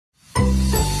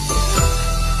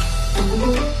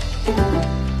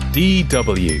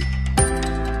DW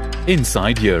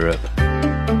Inside Europe.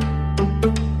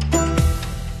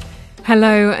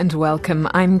 Hello and welcome.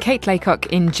 I'm Kate Laycock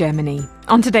in Germany.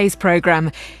 On today's programme,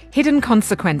 Hidden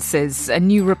Consequences. A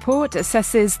new report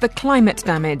assesses the climate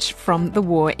damage from the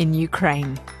war in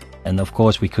Ukraine. And of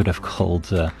course we could have called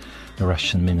the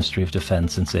Russian Ministry of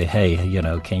Defense and say, hey,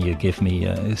 can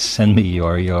you send me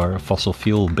your fossil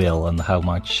fuel bill and how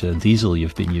much diesel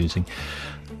you've been using?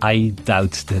 I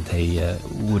doubt that they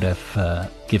would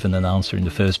have given an answer in the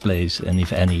first place, and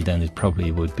if any, then it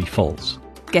probably would be false.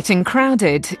 Getting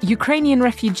crowded, Ukrainian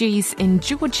refugees in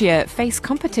Georgia face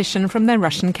competition from their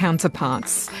Russian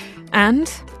counterparts.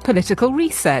 And political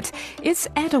reset. Is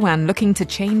Erdogan looking to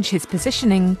change his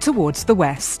positioning towards the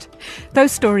West?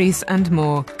 Those stories and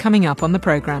more coming up on the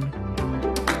programme.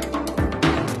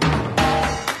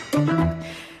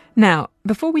 Now,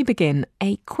 before we begin,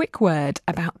 a quick word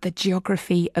about the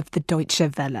geography of the Deutsche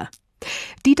Welle.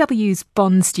 DW's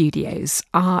Bonn studios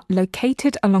are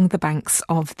located along the banks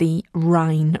of the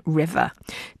Rhine River.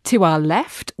 To our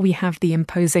left, we have the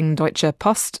imposing Deutsche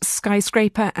Post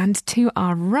skyscraper, and to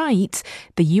our right,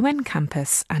 the UN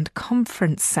campus and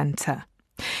conference centre.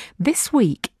 This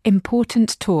week,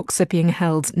 important talks are being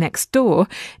held next door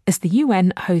as the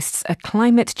UN hosts a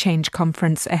climate change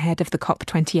conference ahead of the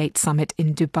COP28 summit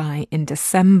in Dubai in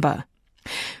December.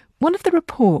 One of the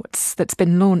reports that's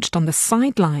been launched on the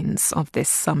sidelines of this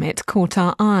summit caught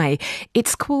our eye.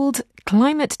 It's called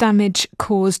Climate Damage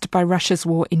Caused by Russia's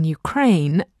War in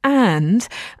Ukraine, and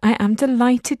I am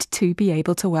delighted to be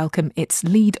able to welcome its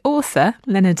lead author,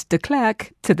 Leonard de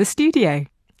Klerk, to the studio.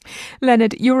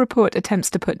 Leonard, your report attempts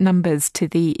to put numbers to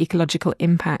the ecological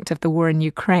impact of the war in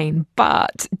Ukraine,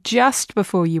 but just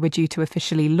before you were due to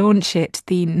officially launch it,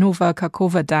 the Nova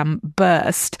Kakhovka Dam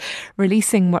burst,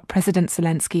 releasing what President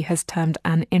Zelensky has termed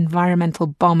an environmental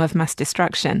bomb of mass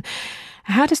destruction.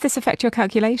 How does this affect your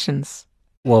calculations?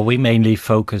 Well, we mainly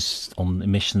focus on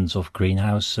emissions of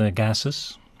greenhouse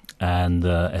gases. And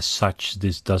as such,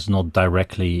 this does not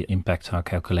directly impact our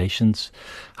calculations.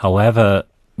 However,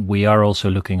 we are also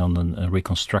looking on a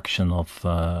reconstruction of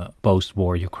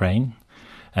post-war Ukraine.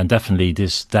 And definitely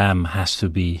this dam has to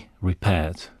be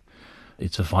repaired.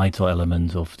 It's a vital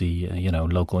element of the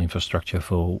local infrastructure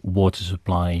for water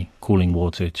supply, cooling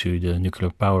water to the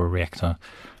nuclear power reactor.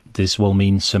 This will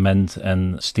mean cement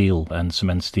and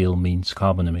cement steel means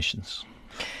carbon emissions.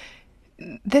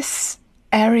 This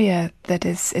area that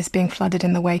is being flooded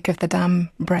in the wake of the dam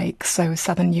break, so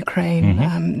southern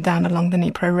Ukraine, down along the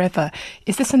Dnipro River,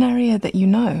 is this an area that you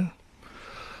know?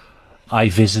 I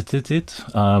visited it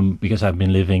because I've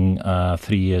been living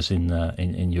 3 years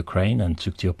in Ukraine and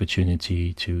took the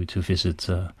opportunity to visit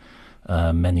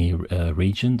many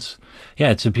regions. Yeah,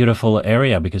 it's a beautiful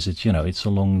area because it's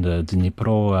along the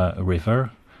Dnipro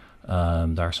River.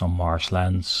 There are some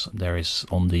marshlands. There is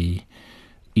on the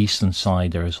eastern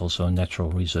side there is also a natural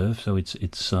reserve, so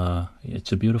it's a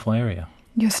beautiful area.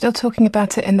 You're still talking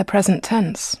about it in the present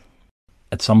tense.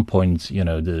 At some point,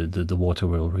 the water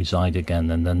will reside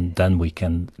again, and then we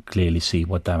can clearly see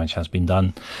what damage has been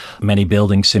done. Many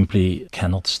buildings simply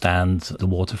cannot stand the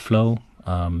water flow,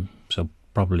 so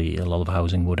probably a lot of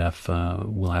housing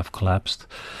will have collapsed.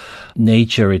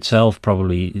 Nature itself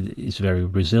probably is very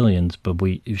resilient, but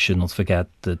we should not forget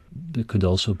that it could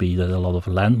also be that a lot of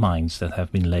landmines that have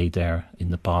been laid there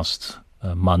in the past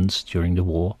months during the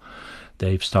war,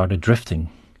 they've started drifting,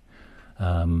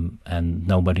 and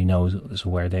nobody knows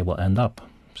where they will end up.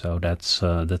 So that's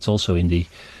also in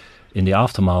the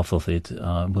aftermath of it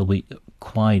will be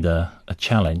quite a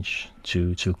challenge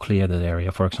to clear that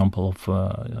area, for example, of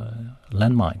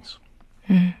landmines.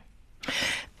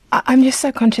 I'm just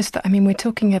so conscious that, we're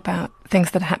talking about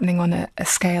things that are happening on a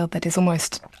scale that is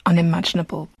almost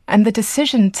unimaginable. And the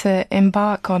decision to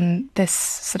embark on this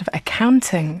sort of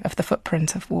accounting of the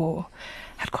footprint of war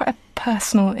had quite a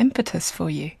personal impetus for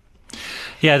you.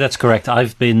 Yeah, that's correct.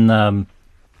 I've been,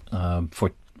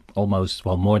 for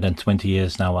more than 20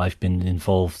 years now, I've been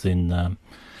involved in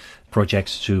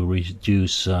projects to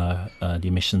reduce the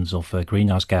emissions of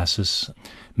greenhouse gases,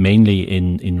 mainly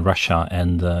in Russia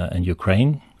and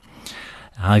Ukraine.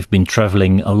 I've been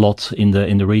traveling a lot in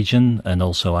the region, and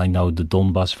also I know the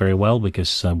Donbass very well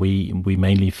because we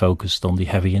mainly focused on the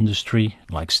heavy industry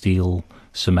like steel,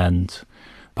 cement,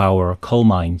 power, coal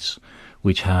mines,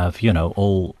 which have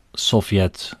all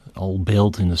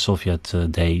built in the Soviet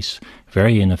days,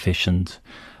 very inefficient,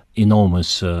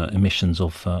 enormous emissions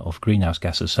of greenhouse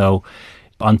gases. So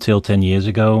until 10 years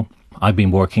ago, I've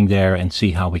been working there and see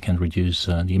how we can reduce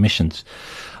the emissions.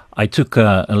 I took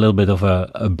a little bit of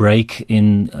a break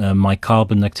in my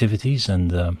carbon activities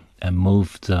and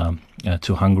moved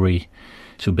to Hungary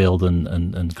to build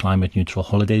a climate neutral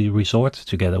holiday resort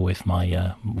together with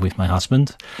my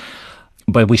husband.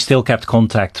 But we still kept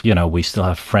contact. We still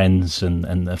have friends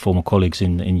and former colleagues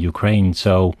in Ukraine.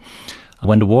 So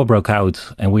when the war broke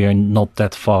out, and we are not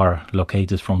that far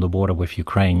located from the border with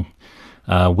Ukraine,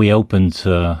 we opened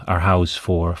our house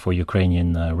for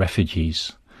Ukrainian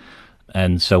refugees.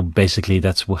 And so basically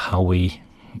that's how we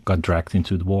got dragged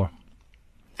into the war.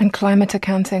 And climate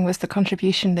accounting was the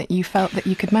contribution that you felt that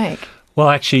you could make? Well,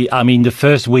 actually, the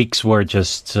first weeks were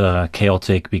just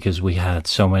chaotic because we had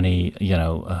so many,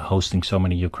 hosting so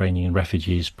many Ukrainian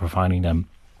refugees, providing them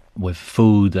with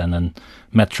food and a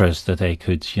mattress that they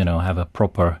could, have a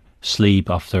proper sleep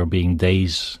after being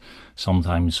days,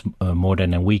 sometimes more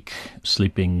than a week,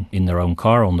 sleeping in their own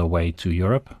car on their way to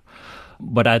Europe.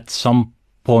 But at some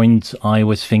point, I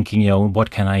was thinking,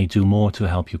 what can I do more to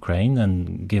help Ukraine?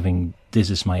 And given this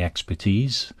is my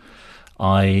expertise,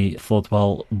 I thought,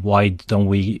 well, why don't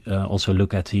we also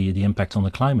look at the impact on the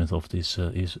climate of this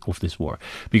war?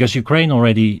 Because Ukraine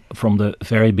already, from the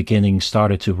very beginning,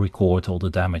 started to record all the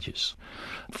damages.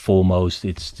 Foremost,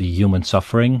 it's the human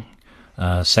suffering.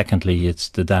 Secondly, it's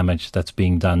the damage that's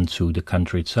being done to the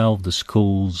country itself, the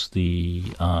schools, the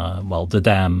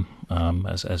dam,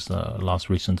 as the last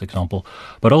recent example.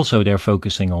 But also they're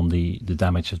focusing on the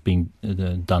damage that's being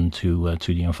done to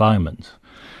the environment.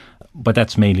 But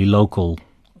that's mainly local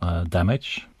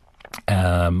damage.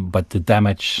 But the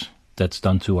damage that's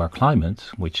done to our climate,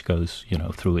 which goes,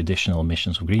 through additional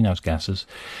emissions of greenhouse gases,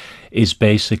 is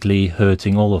basically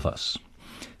hurting all of us.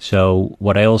 So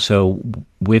what I also,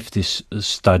 with this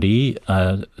study,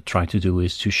 try to do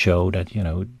is to show that,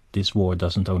 this war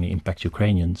doesn't only impact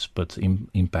Ukrainians, but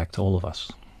impact all of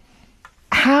us.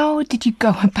 How did you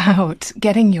go about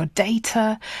getting your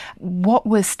data? What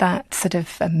was that sort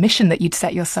of mission that you'd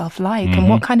set yourself like? And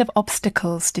what kind of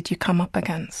obstacles did you come up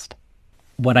against?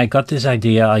 When I got this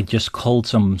idea, I just called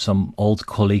some old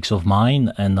colleagues of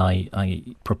mine and I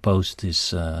proposed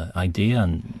this idea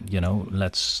and,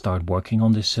 let's start working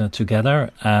on this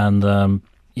together. And,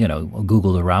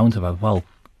 Googled around about,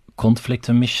 conflict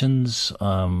emissions,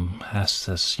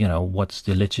 what's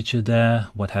the literature there?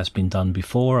 What has been done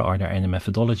before? Are there any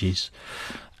methodologies?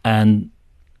 And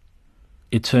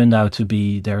it turned out to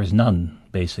be there is none,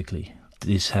 basically.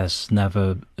 This has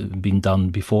never been done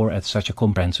before at such a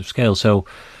comprehensive scale. So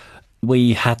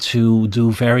we had to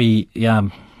do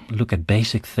look at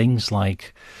basic things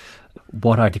like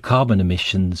what are the carbon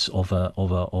emissions of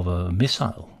a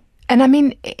missile?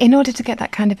 And in order to get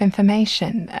that kind of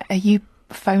information, are you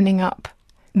phoning up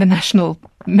the national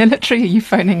military? Are you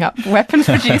phoning up weapons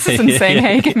producers and saying,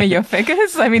 hey, give me your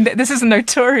figures? This is a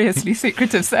notoriously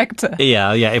secretive sector.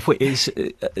 Yeah. If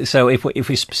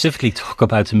we specifically talk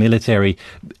about the military,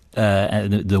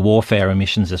 the warfare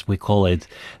emissions, as we call it,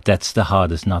 that's the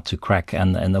hardest nut to crack.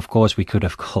 And of course, we could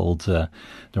have called the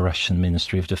Russian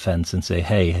Ministry of Defense and say,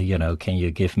 hey, can you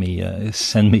give me,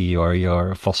 send me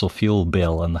your fossil fuel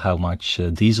bill and how much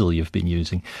diesel you've been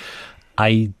using?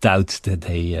 I doubt that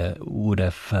they would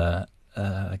have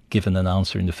given an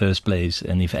answer in the first place,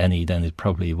 and if any, then it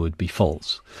probably would be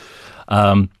false.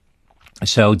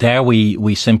 So there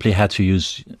we simply had to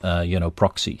use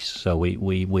proxies. So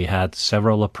we had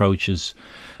several approaches,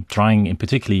 trying in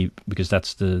particularly because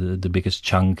that's the biggest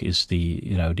chunk is the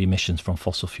emissions from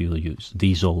fossil fuel use,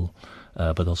 diesel,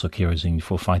 but also kerosene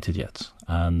for fighter jets,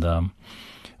 and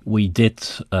we did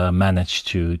manage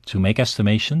to make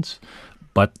estimations,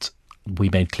 but we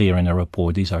made clear in our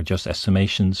report these are just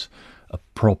estimations. A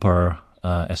proper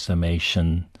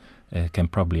estimation can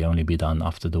probably only be done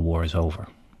after the war is over.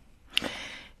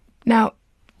 Now,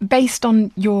 based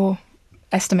on your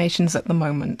estimations at the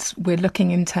moment, we're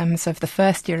looking in terms of the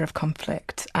first year of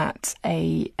conflict at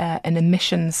an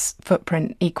emissions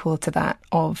footprint equal to that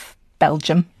of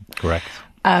Belgium. Correct.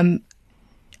 Only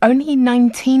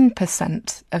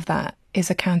 19% of that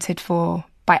is accounted for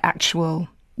by actual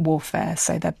warfare,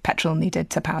 so the petrol needed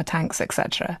to power tanks,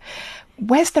 etc.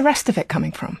 Where's the rest of it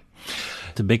coming from?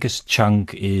 The biggest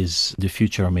chunk is the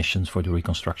future emissions for the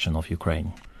reconstruction of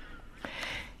Ukraine.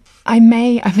 I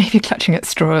may be clutching at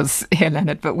straws here,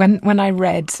 Leonard, but when I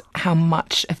read how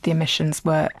much of the emissions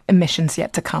were emissions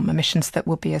yet to come, emissions that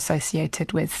will be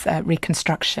associated with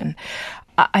reconstruction,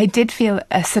 I did feel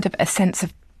a sort of a sense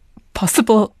of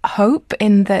possible hope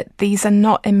in that these are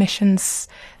not emissions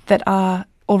that are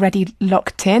already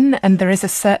locked in, and there is a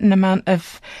certain amount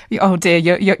of, oh dear,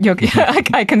 you're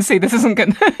I can see this isn't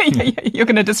going you're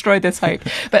going to destroy this hope.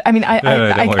 But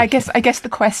I guess the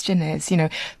question is,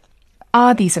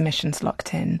 are these emissions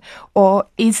locked in, or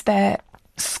is there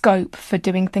scope for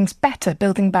doing things better,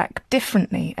 building back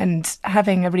differently and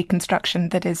having a reconstruction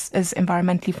that is as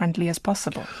environmentally friendly as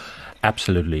possible?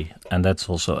 Absolutely. And that's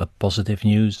also a positive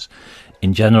news.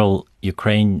 In general,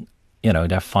 Ukraine,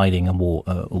 they're fighting a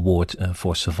war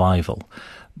for survival.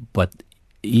 But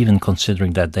even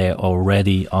considering that they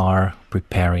already are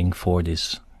preparing for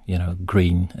this,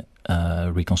 green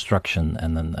reconstruction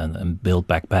and build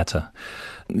back better.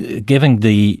 Given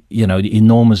the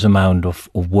enormous amount of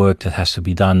work that has to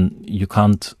be done, you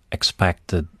can't expect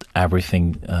that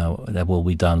everything that will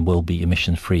be done will be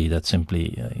emission free. That's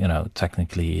simply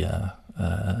technically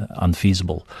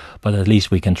unfeasible. But at least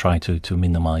we can try to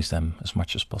minimize them as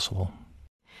much as possible.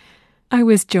 I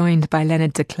was joined by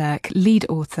Leonard de Klerk, lead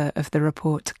author of the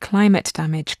report Climate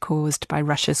Damage Caused by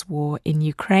Russia's War in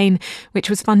Ukraine, which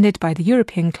was funded by the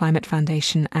European Climate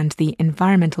Foundation and the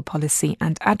Environmental Policy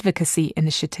and Advocacy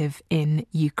Initiative in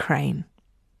Ukraine.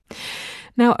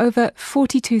 Now, over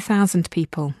 42,000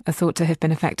 people are thought to have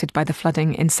been affected by the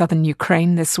flooding in southern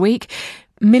Ukraine this week.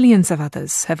 Millions of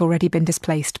others have already been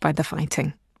displaced by the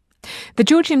fighting. The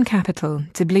Georgian capital,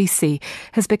 Tbilisi,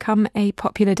 has become a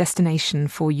popular destination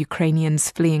for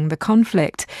Ukrainians fleeing the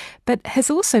conflict, but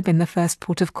has also been the first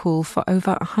port of call for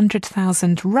over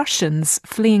 100,000 Russians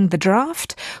fleeing the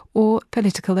draft or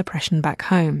political oppression back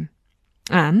home.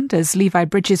 And, as Levi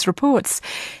Bridges reports,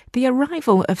 the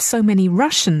arrival of so many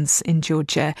Russians in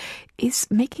Georgia is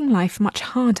making life much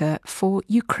harder for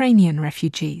Ukrainian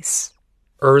refugees.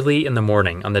 Early in the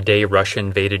morning on the day Russia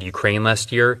invaded Ukraine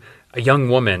last year, a young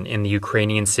woman in the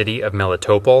Ukrainian city of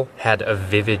Melitopol had a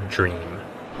vivid dream.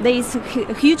 There is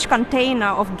a huge container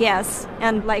of gas,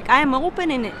 and I'm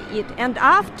opening it, and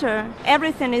after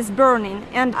everything is burning,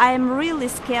 and I'm really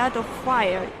scared of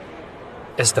fire.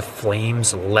 As the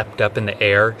flames leapt up in the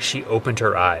air, she opened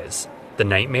her eyes. The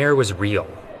nightmare was real.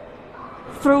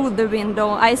 Through the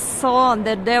window, I saw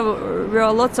that there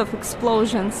were lots of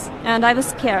explosions, and I was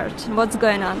scared. What's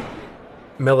going on?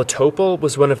 Melitopol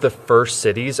was one of the first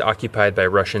cities occupied by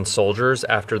Russian soldiers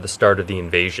after the start of the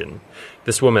invasion.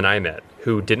 This woman I met,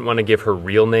 who didn't want to give her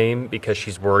real name because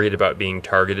she's worried about being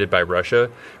targeted by Russia,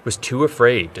 was too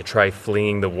afraid to try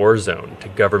fleeing the war zone to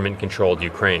government-controlled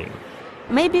Ukraine.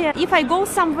 Maybe if I go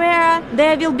somewhere,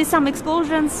 there will be some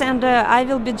explosions and I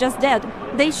will be just dead.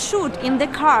 They shoot in the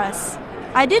cars.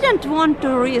 I didn't want to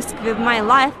risk with my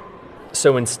life.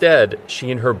 So instead,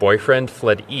 she and her boyfriend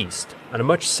fled east on a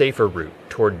much safer route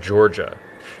toward Georgia.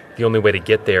 The only way to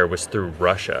get there was through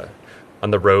Russia.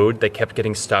 On the road, they kept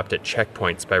getting stopped at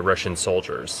checkpoints by Russian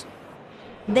soldiers.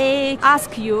 They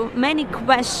ask you many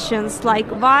questions like,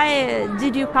 why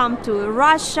did you come to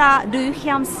Russia? Do you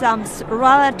have some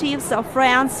relatives or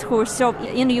friends who serve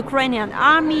in the Ukrainian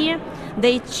army?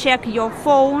 They check your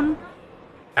phone.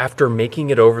 After making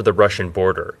it over the Russian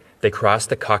border, they crossed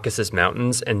the Caucasus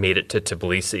Mountains and made it to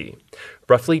Tbilisi.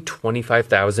 Roughly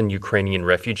 25,000 Ukrainian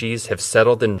refugees have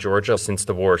settled in Georgia since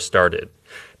the war started.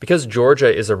 Because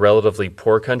Georgia is a relatively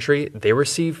poor country, they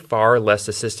receive far less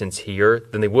assistance here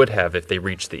than they would have if they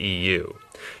reached the EU.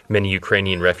 Many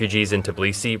Ukrainian refugees in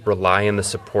Tbilisi rely on the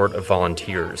support of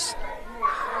volunteers.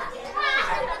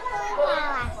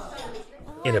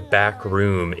 In a back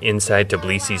room inside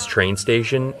Tbilisi's train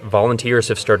station, volunteers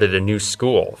have started a new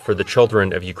school for the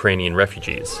children of Ukrainian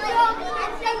refugees.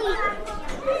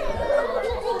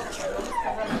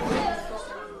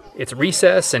 It's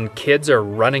recess and kids are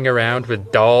running around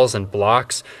with dolls and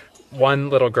blocks. One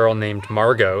little girl named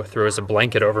Margot throws a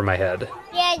blanket over my head.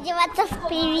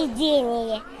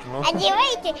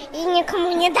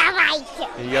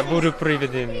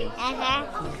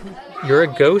 You're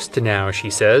a ghost now, she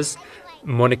says.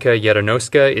 Monika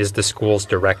Yaronoska is the school's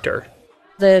director.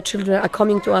 The children are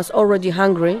coming to us already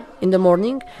hungry in the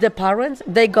morning. The parents,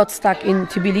 they got stuck in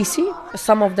Tbilisi.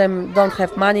 Some of them don't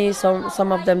have money,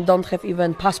 some of them don't have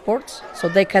even passports, so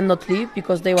they cannot leave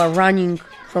because they were running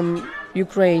from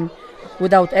Ukraine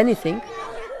without anything.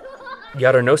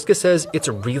 Yaronoska says it's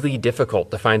really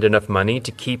difficult to find enough money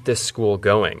to keep this school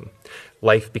going.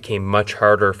 Life became much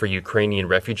harder for Ukrainian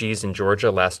refugees in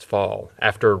Georgia last fall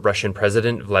after Russian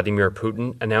President Vladimir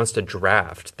Putin announced a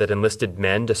draft that enlisted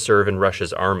men to serve in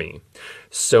Russia's army.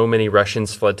 So many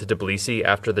Russians fled to Tbilisi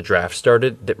after the draft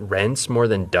started that rents more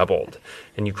than doubled,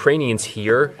 and Ukrainians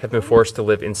here have been forced to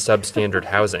live in substandard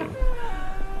housing.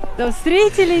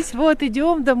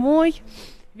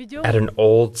 At an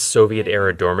old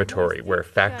Soviet-era dormitory where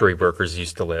factory workers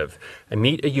used to live, I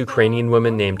meet a Ukrainian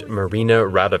woman named Marina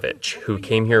Radovich, who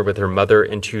came here with her mother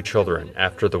and 2 children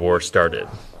after the war started.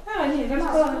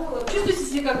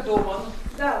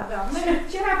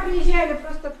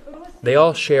 They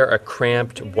all share a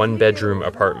cramped one-bedroom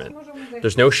apartment.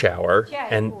 There's no shower,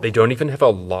 and they don't even have a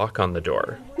lock on the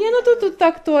door.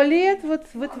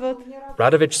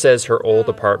 Radovich says her old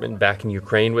apartment back in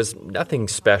Ukraine was nothing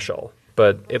special,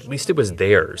 but at least it was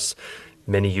theirs.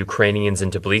 Many Ukrainians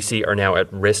in Tbilisi are now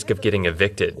at risk of getting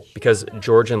evicted because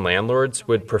Georgian landlords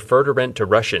would prefer to rent to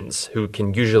Russians, who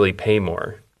can usually pay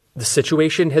more. The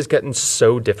situation has gotten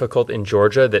so difficult in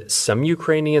Georgia that some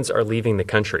Ukrainians are leaving the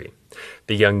country.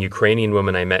 The young Ukrainian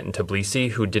woman I met in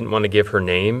Tbilisi, who didn't want to give her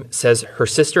name, says her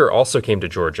sister also came to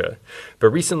Georgia. But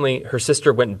recently, her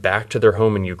sister went back to their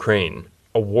home in Ukraine,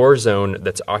 a war zone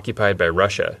that's occupied by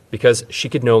Russia, because she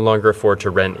could no longer afford to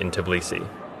rent in Tbilisi.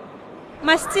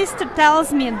 My sister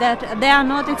tells me that there are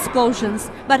not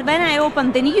explosions, but when I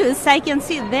open the news, I can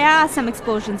see there are some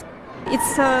explosions.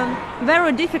 It's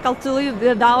very difficult to live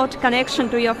without connection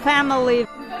to your family.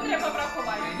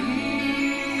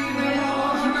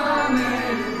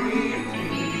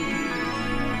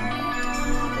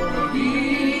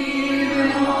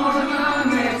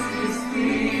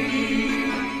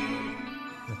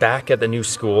 Back at the new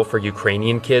school for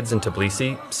Ukrainian kids in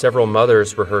Tbilisi, several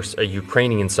mothers rehearse a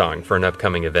Ukrainian song for an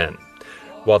upcoming event.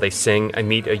 While they sing, I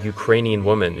meet a Ukrainian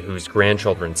woman whose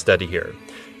grandchildren study here.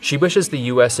 She wishes the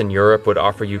U.S. and Europe would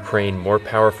offer Ukraine more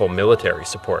powerful military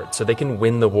support so they can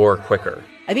win the war quicker.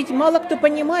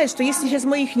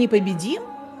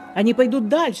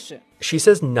 She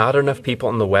says not enough people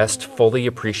in the West fully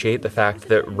appreciate the fact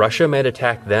that Russia might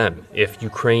attack them if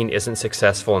Ukraine isn't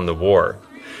successful in the war.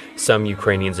 Some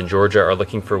Ukrainians in Georgia are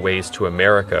looking for ways to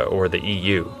America or the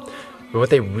EU. But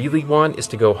what they really want is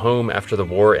to go home after the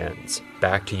war ends,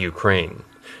 back to Ukraine.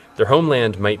 Their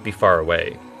homeland might be far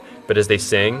away, but as they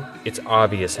sing, it's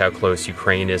obvious how close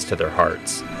Ukraine is to their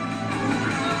hearts.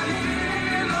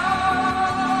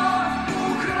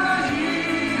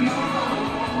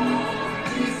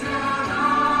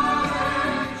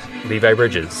 Levi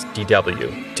Bridges,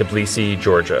 DW, Tbilisi,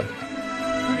 Georgia.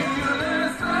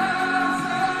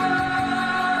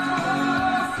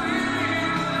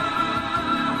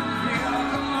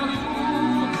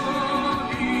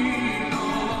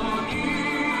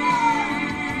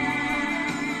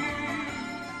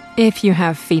 If you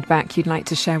have feedback you'd like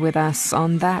to share with us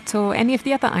on that or any of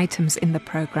the other items in the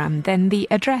programme, then the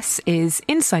address is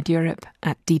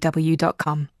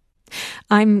insideeurope@dw.com.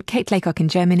 I'm Kate Laycock in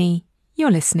Germany.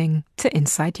 You're listening to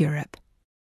Inside Europe.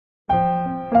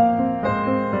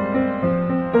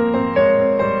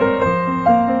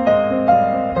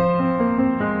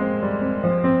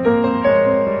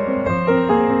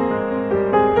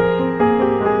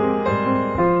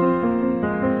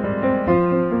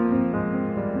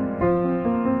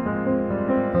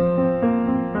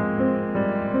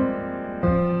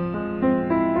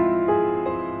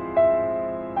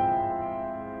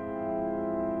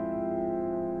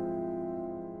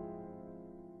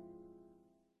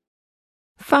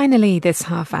 Finally, this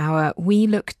half hour, we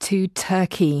look to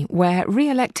Turkey, where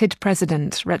re-elected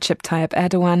President Recep Tayyip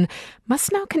Erdogan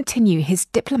must now continue his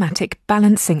diplomatic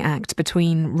balancing act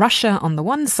between Russia on the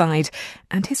one side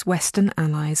and his Western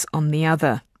allies on the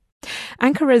other.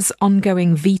 Ankara's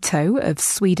ongoing veto of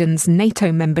Sweden's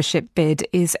NATO membership bid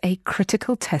is a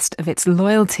critical test of its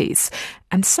loyalties,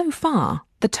 and so far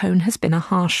the tone has been a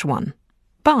harsh one.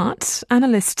 But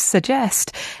analysts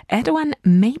suggest Erdogan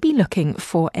may be looking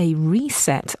for a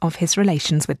reset of his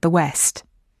relations with the West.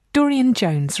 Dorian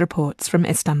Jones reports from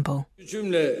Istanbul.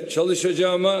 Cümle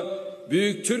çalışacağıma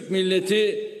büyük Türk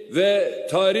milleti ve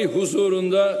tarih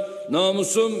huzurunda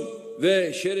namusum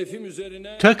ve şerefim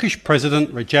üzerine. Turkish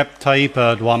President Recep Tayyip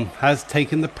Erdogan has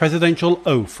taken the presidential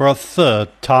oath for a third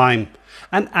time,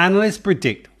 and analysts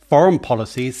predict foreign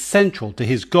policy is central to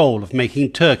his goal of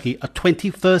making Turkey a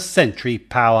 21st century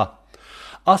power.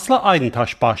 Aslı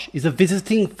Aydıntaşbaş is a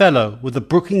visiting fellow with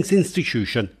the Brookings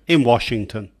Institution in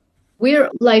Washington. We're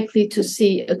likely to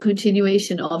see a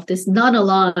continuation of this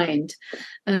non-aligned,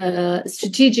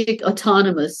 strategic,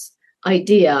 autonomous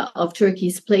idea of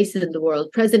Turkey's place in the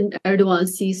world. President Erdogan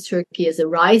sees Turkey as a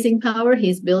rising power.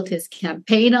 He's built his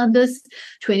campaign on this.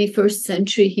 21st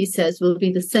century, he says, will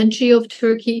be the century of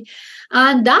Turkey.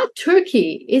 And that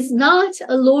Turkey is not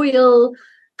a loyal,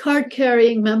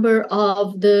 card-carrying member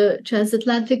of the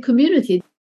transatlantic community.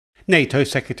 NATO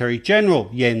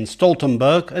Secretary-General Jens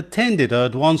Stoltenberg attended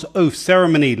Erdogan's oath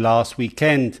ceremony last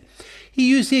weekend. He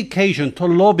used the occasion to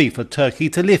lobby for Turkey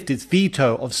to lift its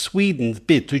veto of Sweden's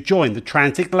bid to join the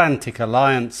transatlantic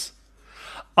alliance.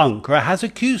 Ankara has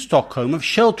accused Stockholm of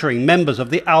sheltering members of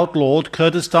the outlawed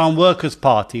Kurdistan Workers'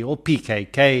 Party, or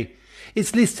PKK.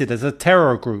 It's listed as a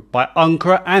terror group by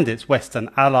Ankara and its Western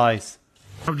allies.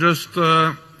 I've just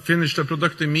finished a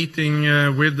productive meeting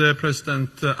with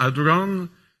President Erdogan.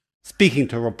 Speaking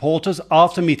to reporters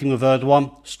after meeting with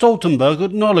Erdogan, Stoltenberg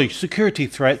acknowledged security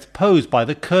threats posed by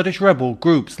the Kurdish rebel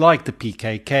groups like the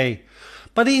PKK.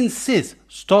 But he insists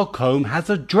Stockholm has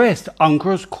addressed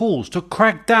Ankara's calls to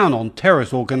crack down on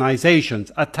terrorist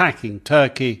organizations attacking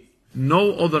Turkey.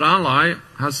 No other ally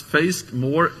has faced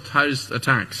more terrorist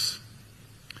attacks.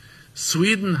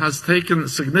 Sweden has taken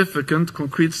significant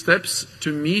concrete steps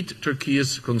to meet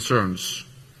Turkey's concerns.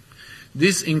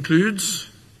 This includes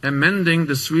amending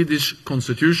the Swedish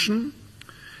constitution,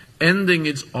 ending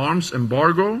its arms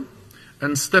embargo,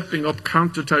 and stepping up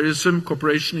counter-terrorism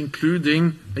cooperation,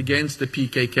 including against the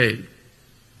PKK.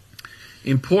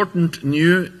 Important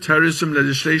new terrorism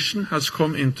legislation has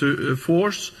come into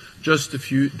force just a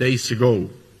few days ago.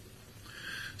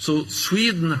 So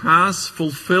Sweden has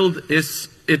fulfilled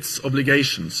its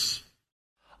obligations.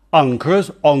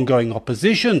 Ankara's ongoing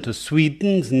opposition to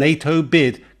Sweden's NATO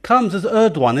bid comes as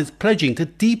Erdogan is pledging to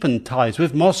deepen ties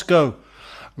with Moscow.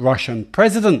 Russian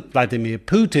President Vladimir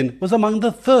Putin was among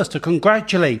the first to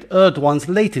congratulate Erdogan's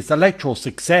latest electoral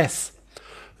success.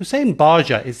 Hussein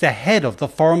Baja is the head of the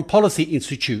Foreign Policy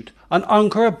Institute, an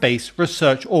Ankara-based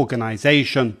research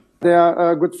organization. They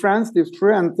are good friends, it's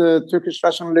true, and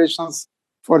Turkish-Russian relations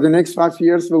for the next 5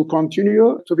 years will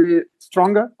continue to be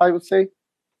stronger, I would say.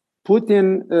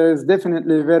 Putin is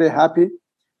definitely very happy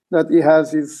that he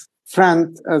has his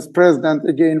friend as president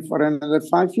again for another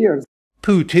 5 years.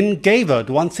 Putin gave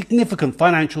Erdogan significant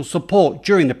financial support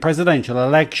during the presidential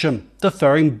election,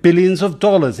 deferring billions of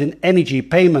dollars in energy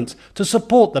payments to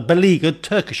support the beleaguered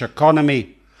Turkish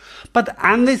economy. But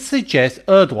analysts suggest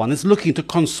Erdogan is looking to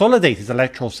consolidate his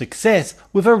electoral success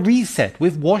with a reset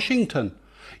with Washington.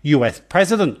 US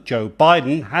President Joe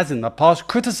Biden has in the past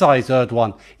criticized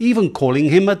Erdogan, even calling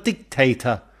him a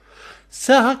dictator.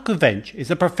 Serhat Güvenç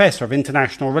is a professor of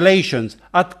international relations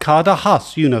at Kadir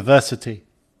Has University.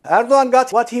 Erdogan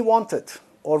got what he wanted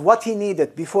or what he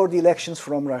needed before the elections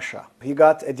from Russia. He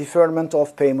got a deferment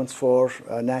of payments for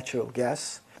natural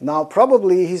gas. Now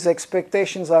probably his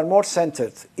expectations are more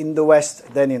centered in the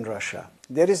West than in Russia.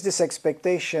 There is this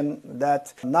expectation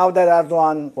that now that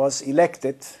Erdogan was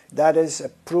elected, that is a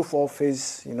proof of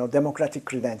his democratic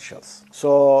credentials.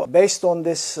 So based on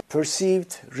this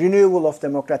perceived renewal of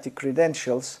democratic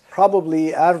credentials,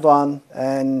 probably Erdogan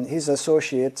and his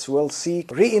associates will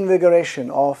seek reinvigoration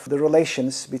of the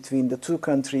relations between the two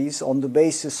countries on the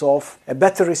basis of a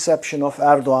better reception of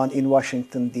Erdogan in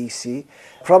Washington, D.C.,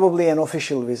 probably an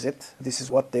official visit. This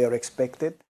is what they are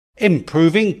expected.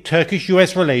 Improving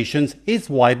Turkish-US relations is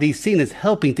widely seen as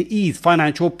helping to ease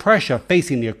financial pressure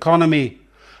facing the economy.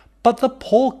 But the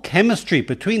poor chemistry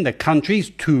between the country's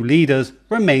two leaders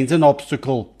remains an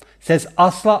obstacle, says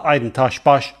Asla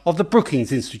Aydın-Taşbaş of the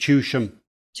Brookings Institution.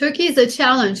 Turkey is a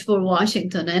challenge for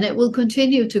Washington, and it will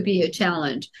continue to be a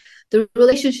challenge. The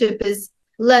relationship is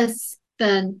less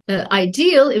than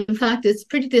ideal. In fact, it's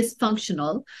pretty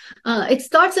dysfunctional. It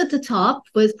starts at the top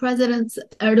with President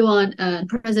Erdogan and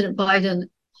President Biden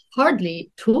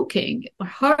hardly talking or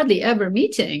hardly ever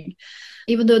meeting,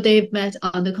 even though they've met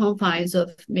on the confines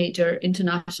of major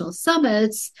international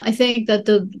summits. I think that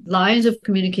the lines of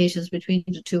communications between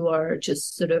the two are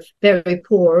just sort of very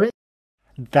poor.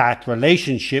 That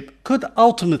relationship could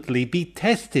ultimately be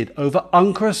tested over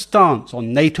Ankara's stance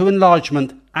on NATO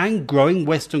enlargement and growing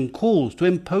Western calls to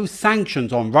impose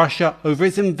sanctions on Russia over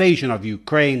its invasion of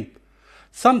Ukraine.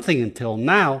 Something until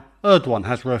now Erdogan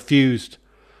has refused.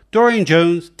 Dorian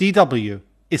Jones, DW,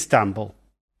 Istanbul.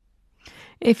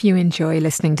 If you enjoy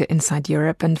listening to Inside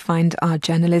Europe and find our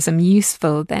journalism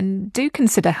useful, then do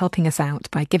consider helping us out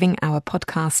by giving our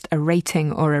podcast a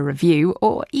rating or a review,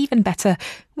 or even better,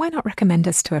 why not recommend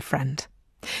us to a friend?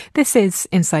 This is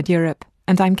Inside Europe,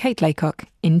 and I'm Kate Laycock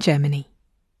in Germany.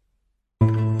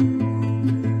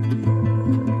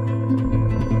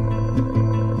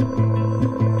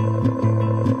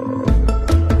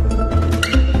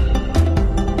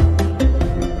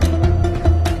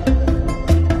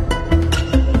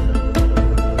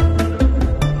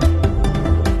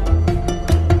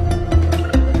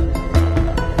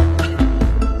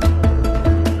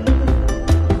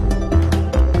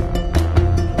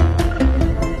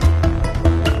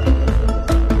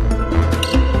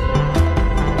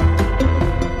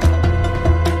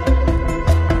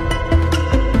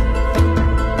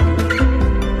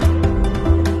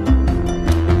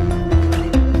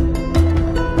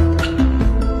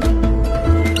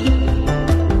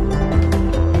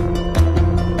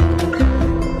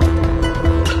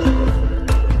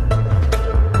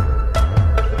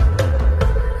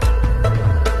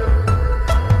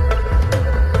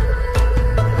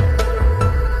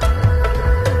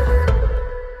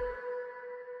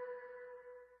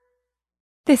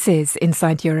 This is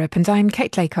Inside Europe, and I'm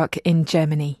Kate Laycock in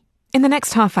Germany. In the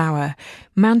next half hour,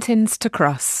 mountains to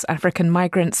cross. African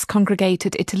migrants congregate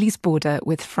at Italy's border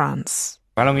with France.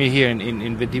 How long are you here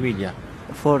in Ventimiglia?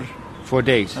 4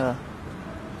 days.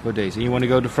 4 days. And you want to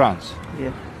go to France?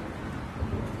 Yeah.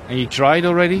 And you tried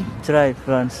already? Try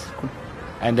France.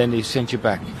 And then they sent you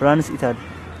back? France, Italy.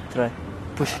 Try.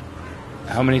 Push.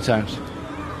 How many times?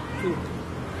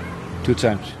 2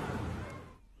 times.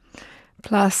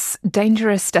 Plus,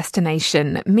 dangerous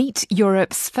destination. Meet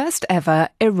Europe's first ever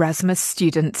Erasmus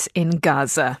students in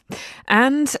Gaza.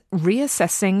 And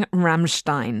reassessing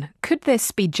Rammstein. Could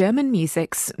this be German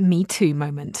music's Me Too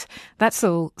moment? That's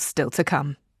all still to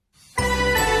come.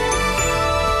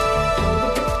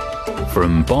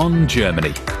 From Bonn,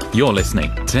 Germany, you're listening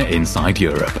to Inside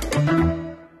Europe.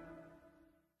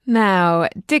 Now,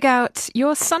 dig out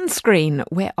your sunscreen.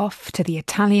 We're off to the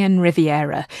Italian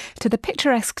Riviera, to the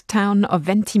picturesque town of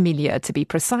Ventimiglia, to be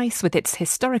precise, with its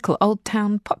historical old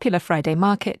town, popular Friday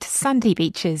market, sandy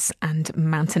beaches and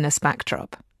mountainous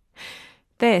backdrop.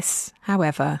 This,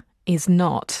 however, is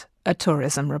not a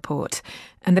tourism report,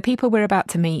 and the people we're about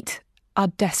to meet are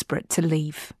desperate to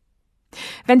leave.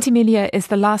 Ventimiglia is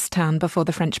the last town before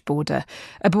the French border,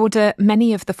 a border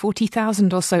many of the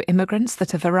 40,000 or so immigrants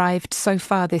that have arrived so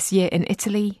far this year in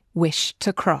Italy wish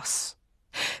to cross.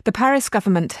 The Paris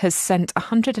government has sent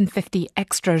 150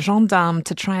 extra gendarmes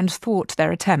to try and thwart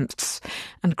their attempts,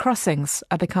 and crossings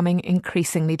are becoming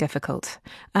increasingly difficult,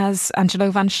 as Angelo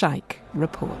Van Schaik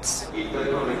reports.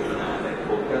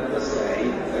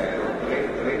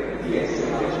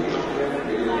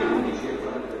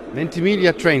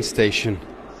 Ventimiglia train station.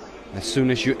 As soon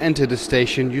as you enter the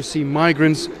station, you see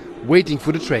migrants waiting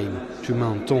for the train to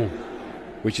Menton,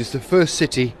 which is the first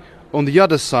city on the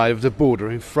other side of the border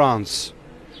in France.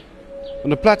 On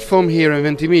the platform here in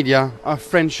Ventimiglia are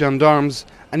French gendarmes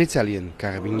and Italian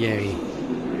carabinieri.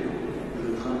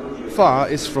 Far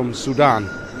is from Sudan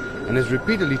and has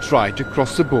repeatedly tried to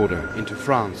cross the border into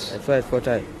France. I tried 4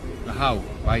 times. How?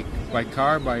 By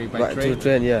car? By train?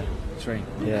 Train, yeah. Train?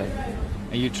 Yeah.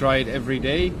 And you try it every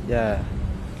day? Yeah.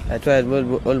 I tried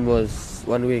almost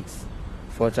 1 week,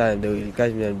 4 times. They will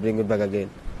catch me and bring me back again.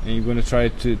 And you're going to try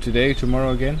it today,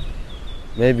 tomorrow again?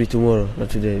 Maybe tomorrow,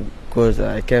 not today. Because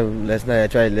I came last night, I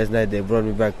tried last night, they brought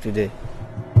me back today.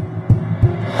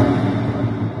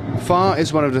 Far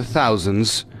is one of the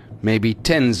thousands, maybe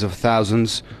tens of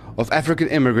thousands, of African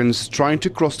immigrants trying to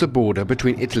cross the border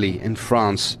between Italy and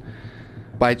France.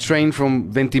 By train from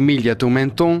Ventimiglia to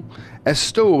Menton, as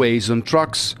stowaways on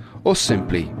trucks, or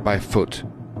simply by foot.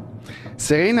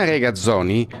 Serena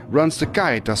Regazzoni runs the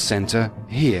Caritas Center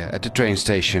here at the train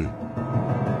station.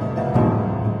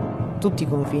 Tutti I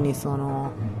confini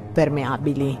sono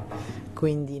permeabili,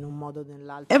 quindi in un modo o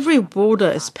nell'altro. Every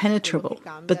border is penetrable,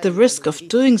 but the risk of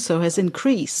doing so has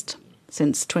increased.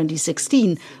 Since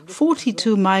 2016,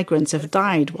 42 migrants have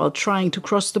died while trying to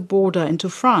cross the border into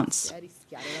France.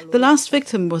 The last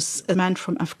victim was a man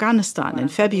from Afghanistan in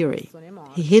February.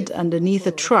 He hid underneath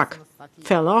a truck,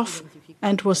 fell off,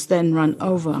 and was then run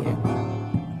over.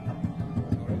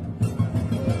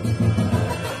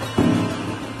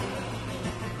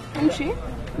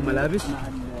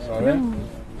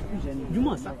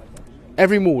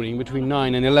 Every morning between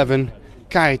 9 and 11,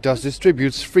 Caritas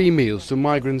distributes free meals to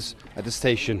migrants at the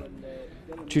station.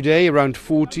 Today, around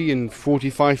 40 and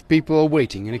 45 people are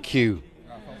waiting in a queue.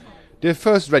 They're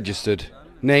first registered,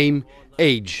 name,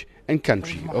 age and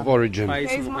country of origin.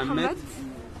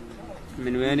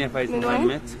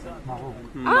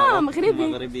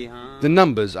 The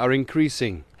numbers are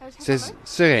increasing, says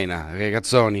Serena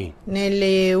Regazzoni.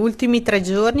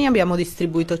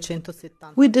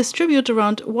 We distribute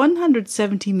around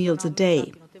 170 meals a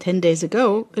day. 10 days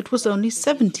ago, it was only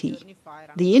 70.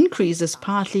 The increase is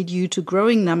partly due to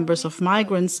growing numbers of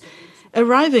migrants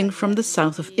arriving from the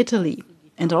south of Italy,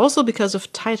 and also because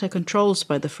of tighter controls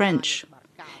by the French.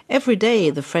 Every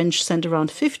day, the French send around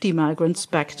 50 migrants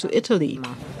back to Italy.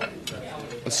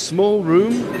 A small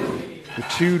room with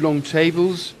 2 long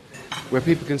tables where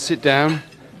people can sit down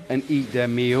and eat their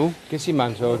meal. Che si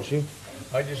mangia oggi?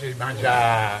 Oggi si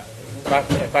mangia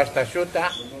pasta asciutta.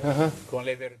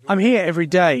 I'm here every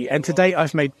day, and today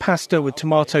I've made pasta with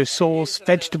tomato sauce,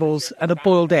 vegetables and a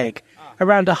boiled egg,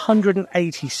 around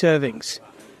 180 servings.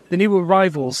 The new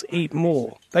arrivals eat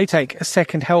more. They take a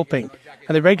second helping,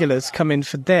 and the regulars come in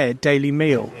for their daily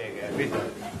meal.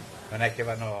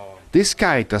 This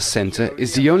Caritas Center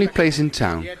is the only place in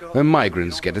town where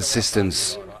migrants get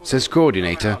assistance, says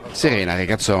coordinator Serena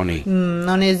Regazzoni.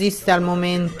 Non esiste al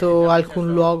momento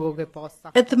alcun luogo che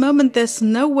possa. At the moment, there's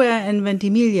nowhere in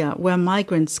Ventimiglia where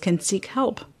migrants can seek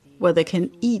help. where they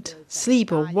can eat,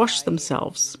 sleep or wash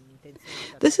themselves.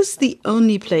 This is the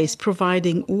only place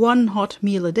providing one hot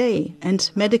meal a day and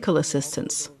medical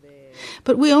assistance.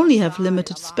 But we only have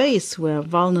limited space where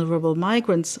vulnerable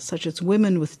migrants, such as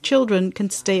women with children, can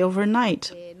stay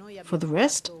overnight. For the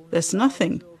rest, there's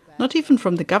nothing, not even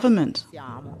from the government.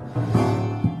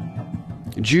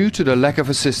 Due to the lack of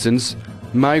assistance,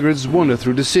 migrants wander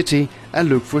through the city and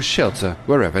look for shelter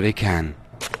wherever they can.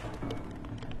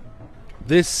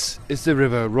 This is the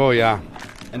river Roya,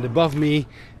 and above me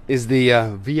is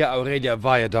the Via Aurelia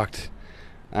viaduct.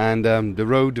 And the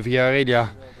road, the Via Aurelia,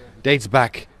 dates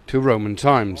back to Roman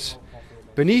times.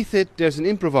 Beneath it there's an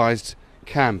improvised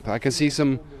camp. I can see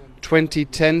some 20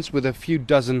 tents with a few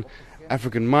dozen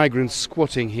African migrants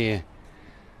squatting here.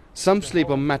 Some sleep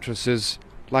on mattresses,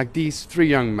 like these three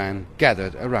young men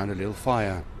gathered around a little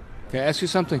fire. Can I ask you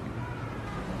something?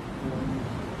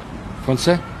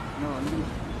 Français? No,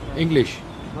 English?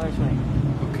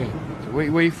 Okay. So where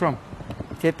are you from?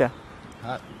 Ethiopia.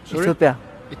 Sorry? Ethiopia.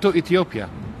 Ethiopia.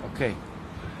 Okay.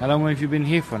 How long have you been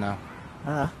here for now?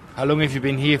 How long have you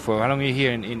been here for? How long are you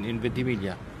here in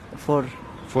Ventimiglia?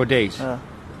 4 days.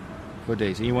 4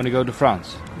 days. And you want to go to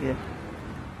France? Yeah.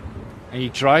 And you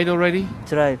tried already?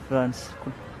 Try France.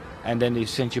 And then they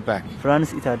sent you back?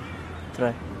 France, Italy.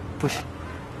 Try. Push.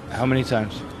 How many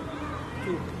times?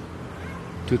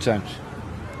 2 times.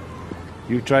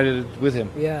 You tried it with him?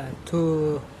 Yeah,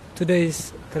 2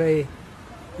 days try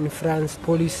in France,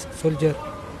 police, soldier.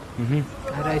 And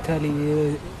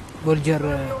Italy, soldier,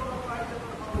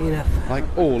 enough. Like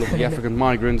all of the African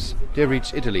migrants, they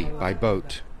reached Italy by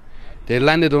boat. They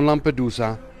landed on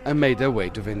Lampedusa and made their way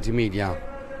to Ventimiglia.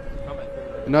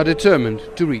 And are determined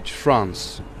to reach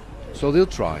France. So they'll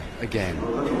try again.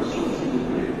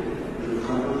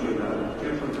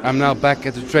 I'm now back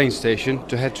at the train station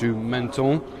to head to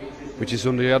Menton, which is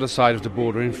on the other side of the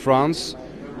border in France,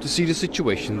 to see the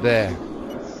situation there.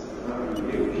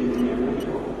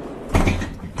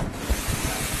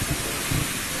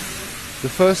 The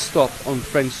first stop on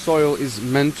French soil is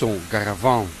Menton,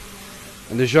 Garavan,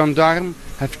 and the gendarmes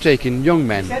have taken young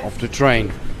men off the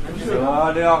train.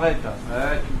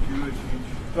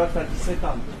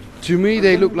 To me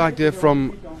they look like they're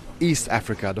from East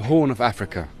Africa, the Horn of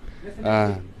Africa.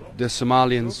 The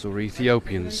Somalians or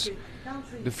Ethiopians.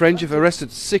 The French have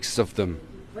arrested 6 of them.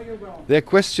 They're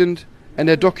questioned and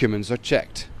their documents are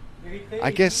checked.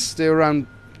 I guess they're around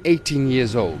 18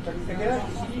 years old.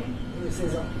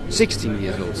 16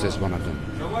 years old, says one of them.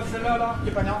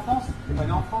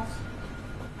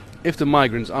 If the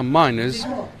migrants are minors,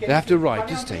 they have the right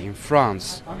to stay in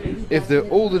France. If they're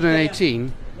older than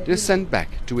 18, they're sent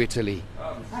back to Italy.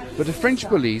 But the French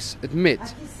police admit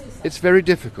it's very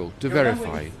difficult to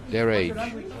verify their age.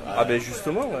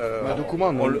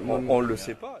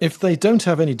 If they don't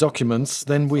have any documents,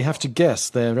 then we have to guess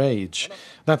their age.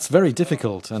 That's very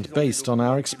difficult and based on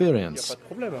our experience.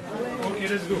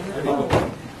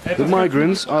 The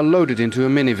migrants are loaded into a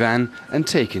minivan and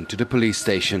taken to the police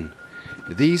station.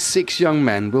 These 6 young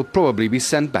men will probably be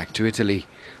sent back to Italy,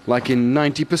 like in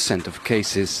 90% of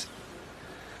cases.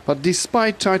 But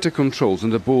despite tighter controls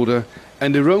on the border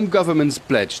and the Rome government's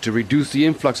pledge to reduce the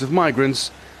influx of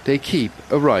migrants, they keep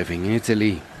arriving in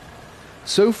Italy.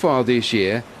 So far this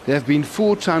year, there have been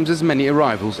 4 times as many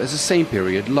arrivals as the same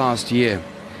period last year.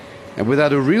 And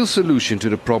without a real solution to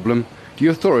the problem, the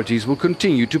authorities will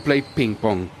continue to play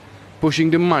ping-pong,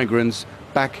 pushing the migrants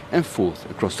back and forth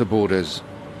across the borders.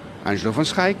 Angelo van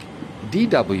Schaik,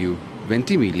 DW,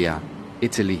 Ventimiglia,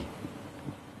 Italy.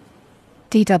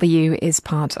 DW is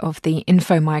part of the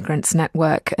Info Migrants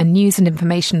Network, a news and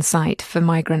information site for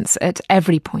migrants at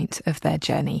every point of their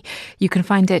journey. You can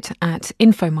find it at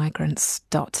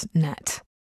infomigrants.net.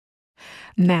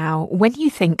 Now, when you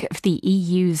think of the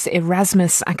EU's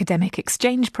Erasmus academic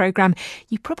exchange programme,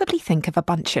 you probably think of a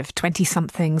bunch of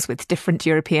 20-somethings with different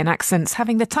European accents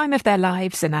having the time of their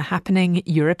lives in a happening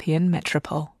European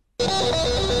metropole.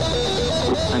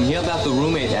 I'm here about the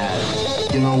roommate ad.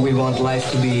 You know, we want life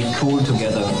to be cool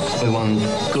together. We want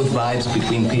good vibes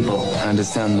between people. I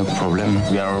understand the problem.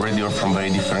 We are already from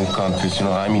very different countries. You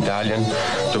know, I'm Italian,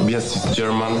 Tobias is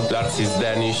German, Lars is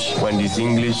Danish, Wendy is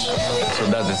English, so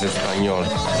that is Espanol.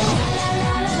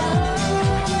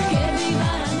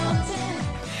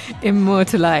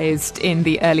 Immortalised in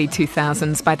the early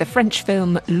 2000s by the French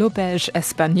film L'Auberge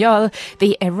Espagnole,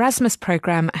 the Erasmus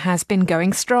programme has been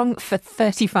going strong for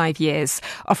 35 years,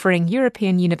 offering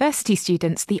European university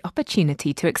students the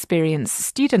opportunity to experience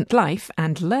student life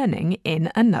and learning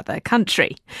in another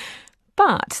country.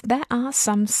 But there are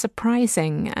some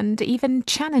surprising and even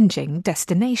challenging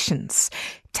destinations.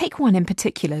 Take one in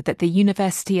particular that the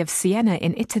University of Siena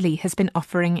in Italy has been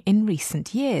offering in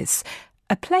recent years,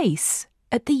 a place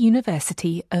at the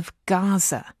University of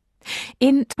Gaza.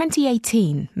 In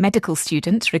 2018, medical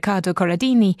student Riccardo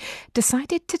Corradini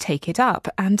decided to take it up,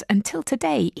 and until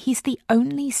today, he's the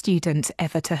only student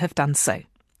ever to have done so.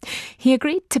 He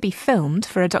agreed to be filmed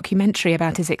for a documentary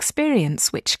about his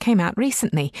experience, which came out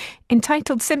recently,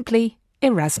 entitled simply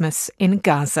Erasmus in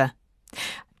Gaza.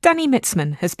 Danny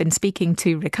Mitzman has been speaking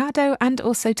to Riccardo and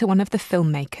also to one of the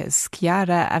filmmakers,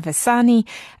 Chiara Avesani,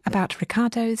 about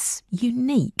Riccardo's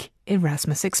unique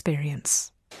Erasmus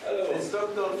experience.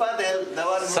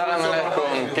 Salam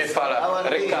alaikum, kifala.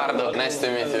 Riccardo, nice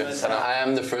to meet you. I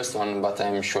am the first one, but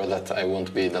I'm sure that I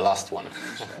won't be the last one.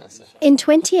 In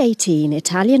 2018,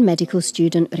 Italian medical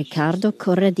student Riccardo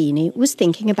Corradini was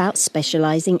thinking about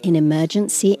specialising in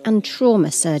emergency and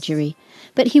trauma surgery,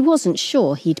 but he wasn't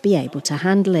sure he'd be able to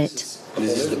handle it.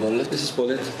 This is the bullet. This is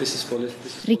bullet. This is bullet.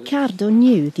 Riccardo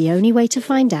knew the only way to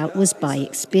find out was by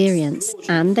experience,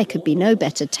 and there could be no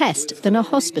better test than a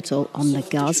hospital on the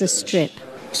Gaza Strip.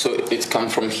 So it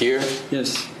comes from here,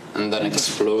 yes, and then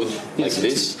explode like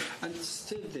this.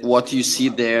 What you see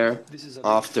there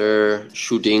after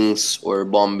shootings or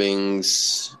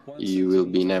bombings, you will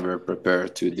be never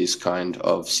prepared to this kind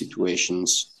of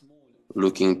situations,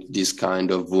 looking at this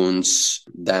kind of wounds,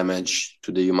 damage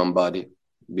to the human body,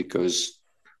 because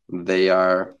they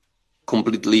are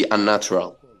completely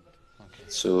unnatural.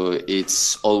 So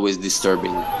it's always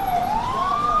disturbing.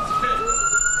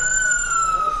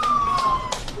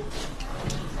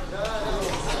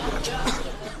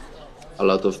 A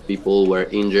lot of people were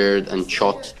injured and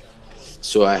shot,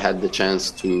 so I had the chance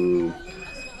to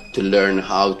learn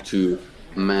how to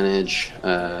manage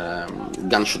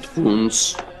gunshot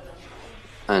wounds,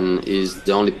 and is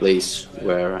the only place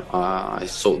where I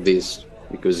saw this,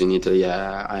 because in Italy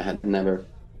I had never.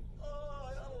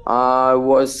 I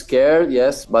was scared,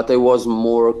 yes, but I was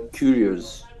more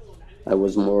curious. I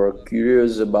was more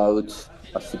curious about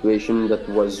a situation that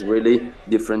was really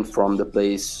different from the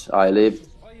place I lived.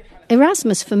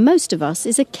 Erasmus, for most of us,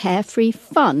 is a carefree,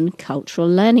 fun cultural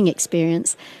learning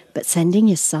experience. But sending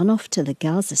your son off to the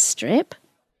Gaza Strip?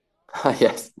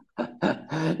 Yes.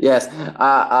 Yes,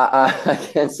 I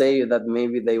can say that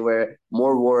maybe they were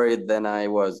more worried than I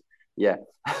was. Yeah,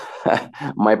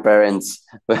 my parents.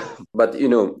 But, you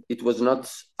know, it was not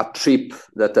a trip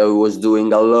that I was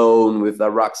doing alone with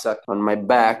a rucksack on my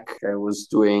back. I was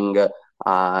doing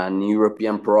an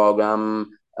European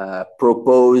program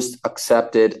proposed,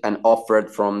 accepted, and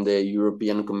offered from the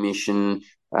European Commission.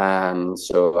 And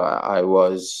so I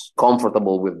was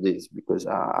comfortable with this because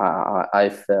I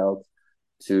felt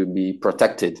to be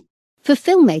protected. For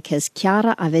filmmakers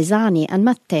Chiara Avesani and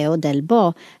Matteo Del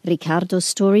Bo, Riccardo's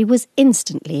story was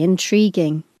instantly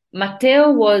intriguing. Matteo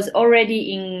was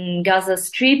already in Gaza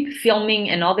Strip filming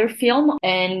another film,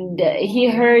 and he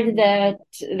heard that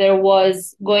there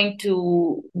was going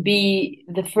to be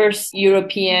the first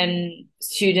European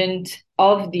student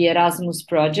of the Erasmus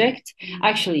project,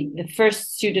 actually the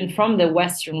first student from the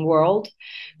Western world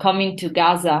coming to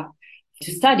Gaza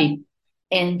to study.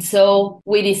 And so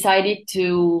we decided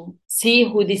to see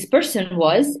who this person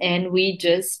was, and we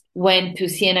just went to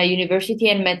Siena University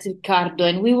and met Riccardo.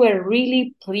 And we were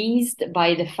really pleased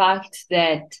by the fact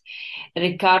that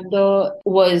Riccardo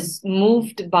was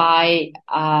moved by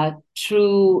a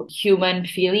true human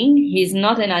feeling. He's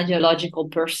not an ideological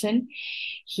person.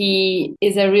 He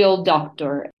is a real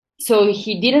doctor. So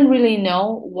he didn't really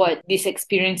know what this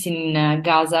experience in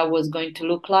Gaza was going to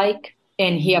look like.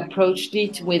 And he approached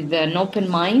it with an open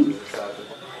mind.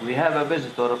 We have a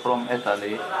visitor from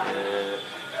Italy,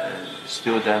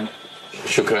 student.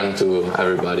 Shukran to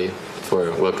everybody for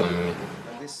welcoming me.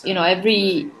 You know,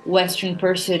 every Western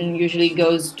person usually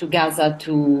goes to Gaza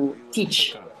to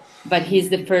teach, but he's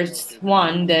the first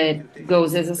one that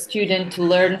goes as a student to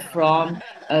learn from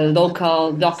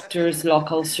local doctors,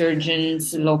 local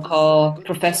surgeons, local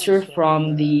professor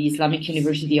from the Islamic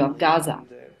University of Gaza.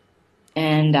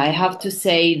 And I have to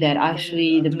say that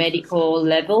actually the medical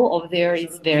level of there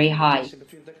is very high.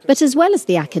 But as well as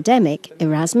the academic,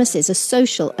 Erasmus is a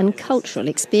social and cultural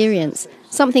experience,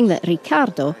 something that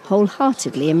Riccardo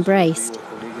wholeheartedly embraced.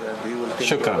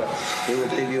 Shukran. He will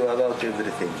tell you about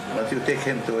everything, but you take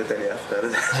him to Italy after.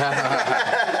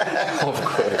 Of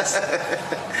course.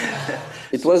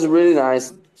 It was really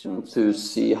nice to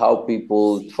see how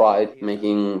people tried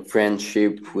making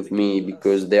friendship with me,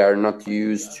 because they are not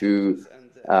used to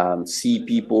see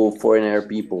people, foreigner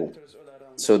people.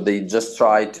 So they just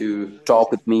try to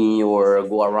talk with me or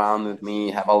go around with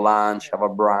me, have a lunch, have a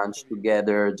brunch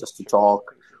together, just to talk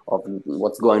of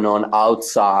what's going on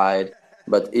outside.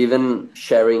 But even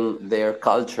sharing their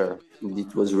culture,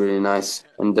 it was really nice.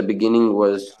 And the beginning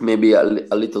was maybe a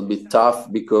little bit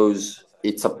tough because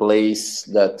it's a place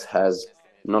that has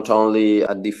not only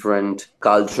a different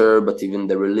culture, but even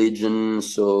the religion.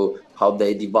 So how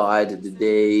they divide the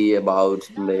day, about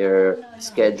their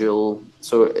schedule.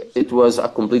 So it was a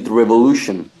complete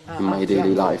revolution in my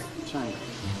daily life.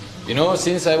 You know,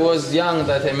 since I was young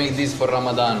that I make this for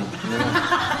Ramadan. You know?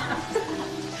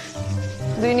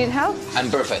 Do you need help? I'm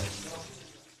perfect.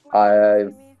 I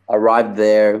arrived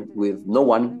there with no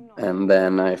one, and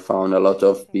then I found a lot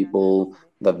of people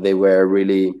that they were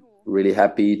really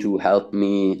happy to help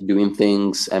me doing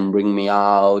things and bring me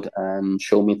out and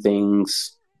show me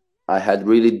things. I had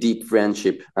really deep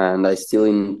friendship, and I still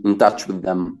in touch with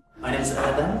them. My name is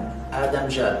Adam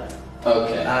Jad.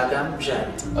 Okay. Adam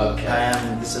Jad. Okay.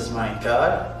 This is my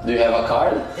card. Do you have a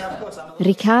card? Yeah, of course.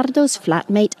 Ricardo's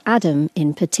flatmate Adam,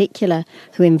 in particular,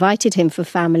 who invited him for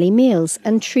family meals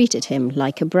and treated him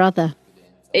like a brother.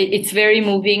 It's very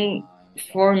moving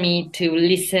for me to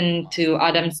listen to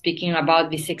Adam speaking about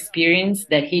this experience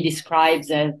that he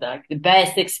describes as like the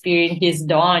best experience he's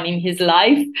done in his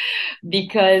life,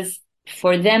 because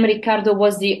for them, Ricardo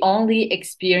was the only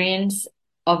experience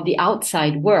of the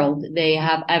outside world they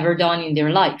have ever done in their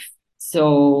life.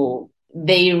 So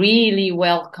they really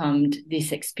welcomed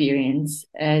this experience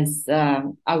as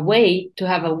a way to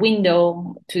have a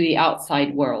window to the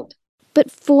outside world. But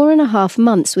 4.5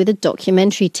 months with a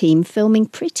documentary team filming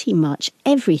pretty much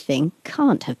everything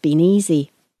can't have been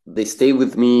easy. They stayed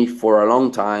with me for a long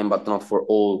time, but not for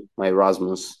all my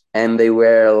Erasmus. And they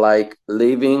were like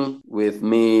living with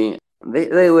me.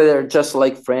 They were just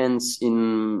like friends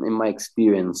in my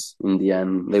experience in the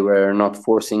end. They were not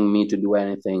forcing me to do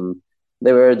anything.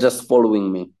 They were just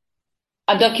following me.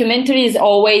 A documentary is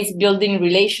always building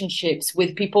relationships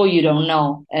with people you don't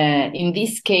know. In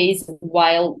this case,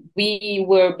 while we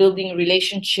were building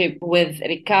relationship with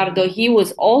Ricardo, he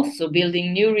was also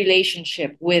building new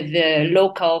relationship with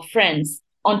local friends.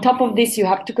 On top of this, you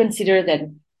have to consider that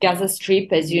Gaza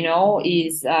Strip, as you know,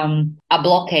 is a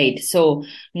blockade. So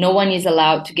no one is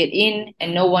allowed to get in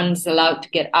and no one's allowed to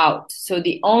get out. So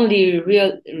the only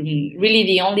really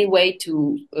the only way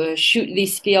to shoot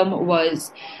this film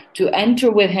was to enter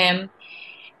with him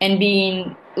and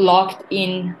being locked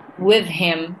in with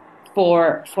him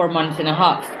for 4.5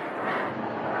 months.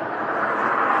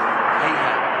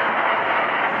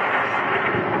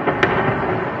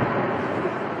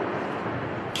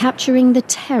 Capturing the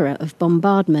terror of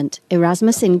bombardment,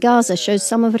 Erasmus in Gaza shows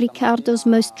some of Ricardo's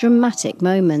most dramatic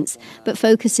moments, but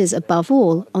focuses above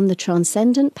all on the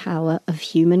transcendent power of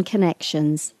human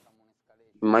connections.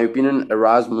 In my opinion,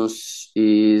 Erasmus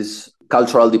is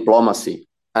cultural diplomacy,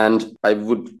 and I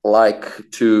would like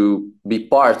to be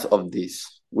part of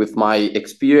this with my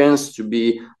experience, to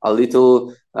be a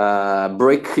little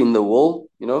brick in the wall,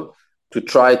 you know, to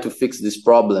try to fix these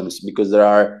problems, because there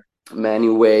are many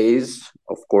ways,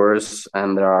 of course,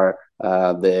 and there are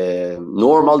the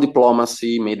normal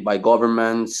diplomacy made by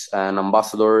governments and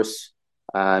ambassadors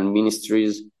and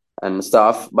ministries and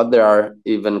stuff, but there are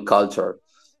even cultural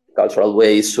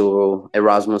ways. So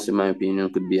Erasmus, in my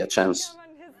opinion, could be a chance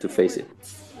to face it.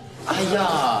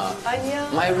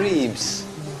 My ribs.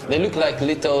 They look like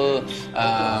little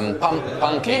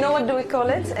pancakes. You know what do we call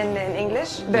it in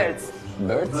English? Birds.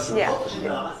 Birds? Yeah.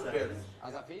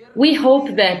 We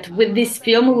hope that with this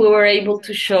film we were able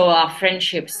to show a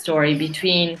friendship story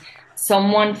between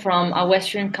someone from a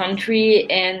Western country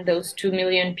and those 2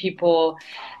 million people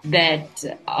that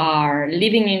are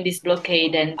living in this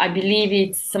blockade. And I believe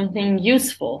it's something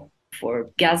useful for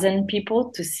Gazan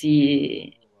people to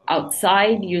see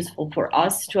outside, useful for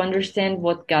us to understand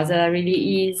what Gaza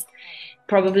really is,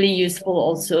 probably useful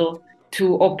also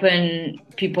to open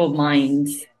people's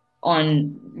minds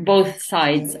on both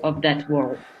sides of that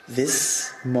world.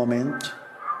 This moment,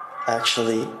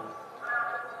 actually,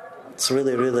 it's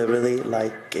really, really, really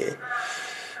like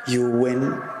you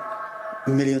win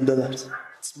 $1 million.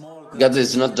 Gaza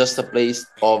is not just a place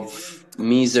of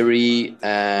misery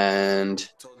and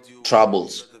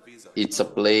troubles. It's a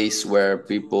place where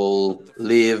people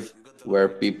live, where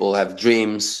people have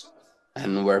dreams,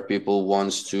 and where people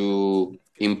want to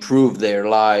improve their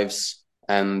lives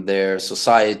and their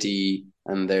society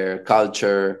and their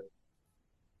culture.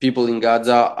 People in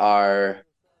Gaza are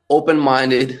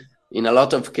open-minded in a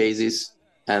lot of cases,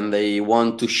 and they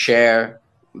want to share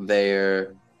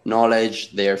their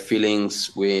knowledge, their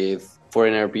feelings with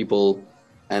foreigner people,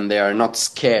 and they are not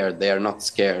scared. They are not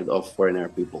scared of foreigner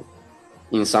people.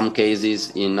 In some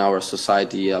cases, in our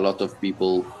society, a lot of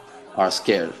people are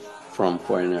scared from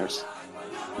foreigners.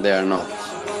 They are not.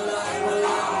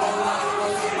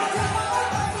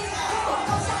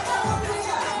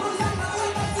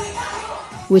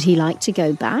 Would he like to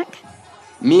go back?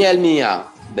 Mia mia,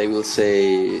 they will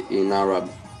say in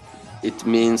Arab. It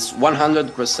means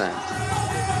 100%.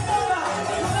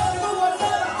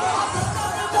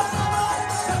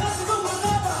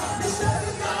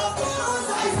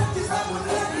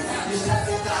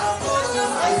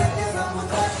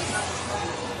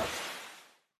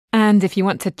 And if you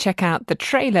want to check out the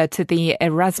trailer to the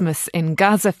Erasmus in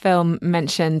Gaza film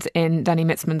mentioned in Danny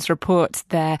Mitzman's report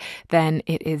there, then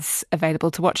it is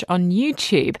available to watch on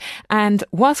YouTube. And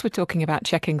whilst we're talking about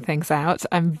checking things out,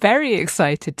 I'm very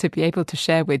excited to be able to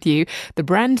share with you the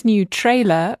brand new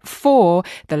trailer for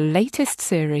the latest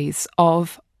series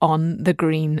of On the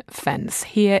Green Fence.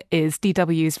 Here is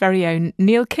DW's very own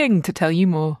Neil King to tell you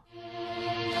more.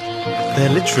 They're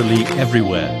literally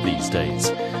everywhere these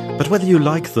days. But whether you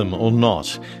like them or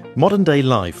not, modern-day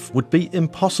life would be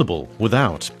impossible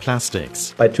without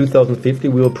plastics. By 2050,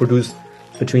 we will produce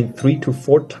between 3 to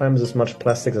 4 times as much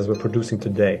plastics as we're producing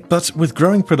today. But with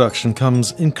growing production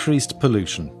comes increased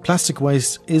pollution. Plastic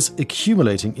waste is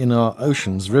accumulating in our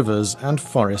oceans, rivers and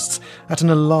forests at an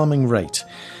alarming rate.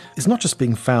 It's not just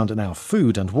being found in our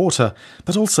food and water,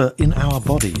 but also in our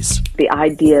bodies. The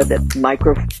idea that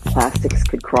microplastics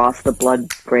could cross the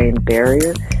blood-brain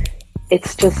barrier,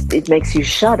 it makes you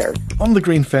shudder. On the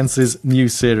Green Fence's new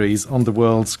series on the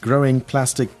world's growing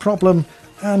plastic problem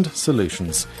and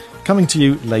solutions. Coming to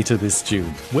you later this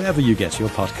June, wherever you get your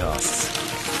podcasts.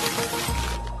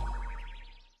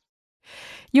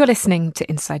 You're listening to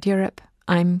Inside Europe.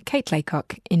 I'm Kate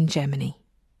Laycock in Germany.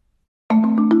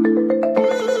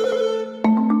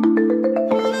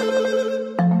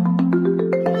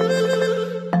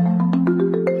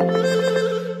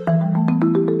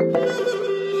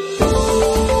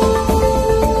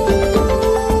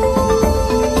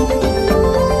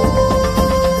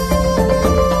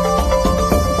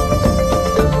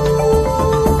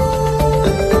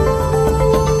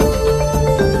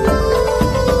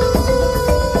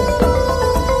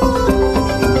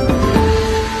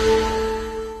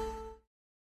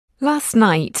 Last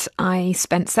night, I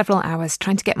spent several hours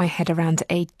trying to get my head around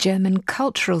a German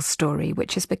cultural story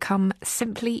which has become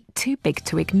simply too big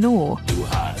to ignore.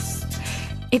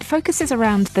 It focuses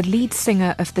around the lead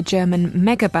singer of the German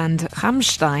megaband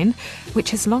Rammstein,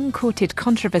 which has long courted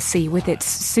controversy with its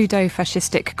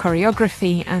pseudo-fascistic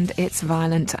choreography and its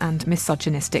violent and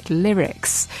misogynistic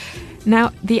lyrics.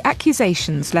 Now, the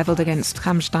accusations levelled against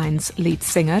Rammstein's lead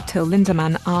singer, Till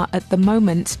Lindemann, are at the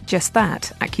moment just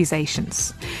that,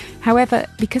 accusations. However,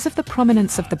 because of the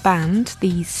prominence of the band,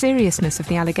 the seriousness of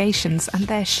the allegations and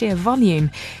their sheer volume,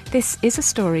 this is a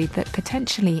story that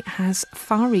potentially has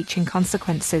far-reaching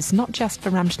consequences, not just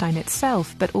for Rammstein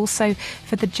itself, but also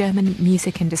for the German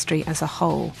music industry as a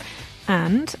whole.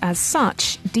 And, as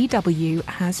such, DW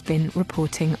has been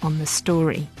reporting on the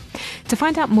story. To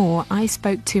find out more, I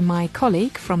spoke to my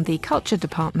colleague from the Culture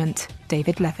Department,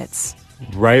 David Levitz.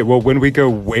 Right. Well, when we go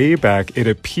way back, it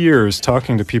appears,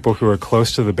 talking to people who are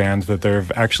close to the band, that there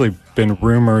have actually been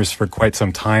rumors for quite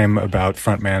some time about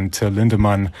frontman Till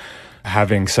Lindemann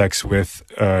having sex with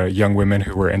young women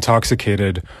who were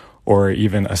intoxicated or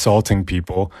even assaulting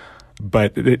people.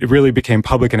 But it really became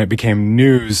public and it became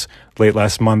news late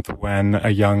last month when a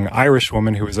young Irish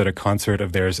woman who was at a concert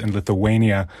of theirs in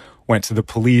Lithuania went to the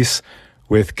police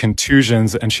with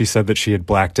contusions, and she said that she had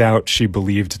blacked out. She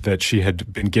believed that she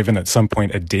had been given at some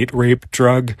point a date rape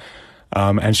drug.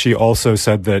 And she also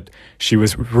said that she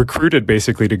was recruited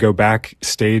basically to go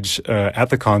backstage at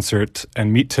the concert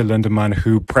and meet Till Lindemann,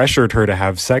 who pressured her to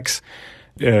have sex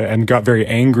and got very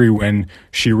angry when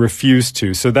she refused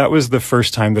to. So that was the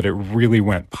first time that it really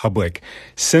went public.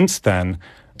 Since then,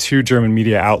 2 German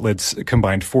media outlets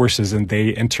combined forces and they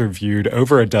interviewed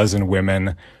over a dozen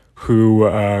women who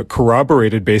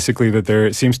corroborated basically that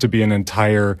there seems to be an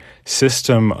entire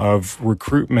system of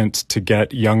recruitment to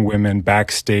get young women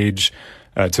backstage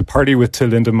to party with Till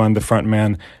Lindemann, the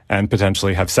frontman, and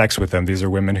potentially have sex with them. These are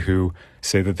women who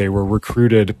say that they were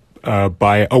recruited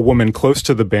by a woman close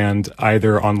to the band,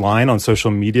 either online on social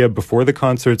media before the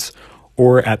concerts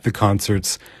or at the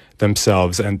concerts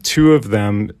themselves. And 2 of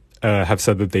them have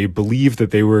said that they believe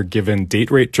that they were given date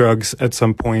rape drugs at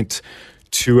some point.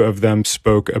 2 of them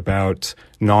spoke about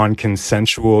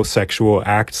non-consensual sexual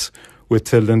acts with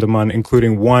Till Lindemann,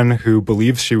 including one who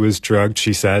believes she was drugged,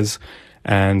 she says,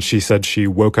 and she said she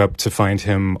woke up to find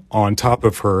him on top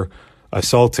of her,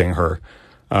 assaulting her.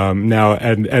 Now,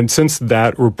 and since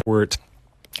that report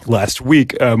last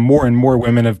week, more and more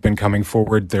women have been coming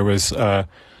forward. There was a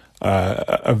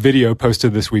video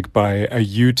posted this week by a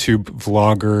YouTube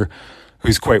vlogger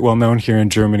who's quite well known here in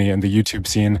Germany in the YouTube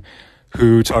scene,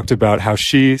 who talked about how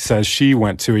she says she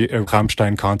went to a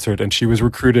Rammstein concert and she was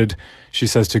recruited, she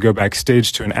says, to go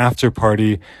backstage to an after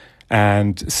party,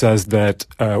 and says that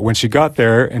when she got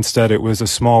there, instead it was a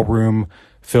small room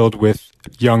filled with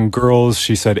young girls.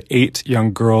 She said 8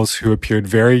 young girls who appeared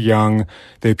very young.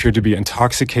 They appeared to be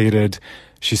intoxicated.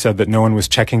 She said that no one was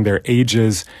checking their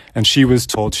ages. And she was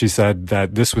told, she said,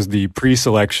 that this was the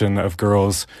pre-selection of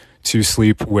girls to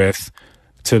sleep with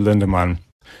Till Lindemann.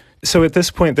 So at this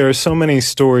point, there are so many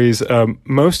stories,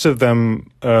 most of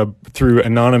them through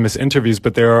anonymous interviews,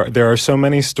 but there are so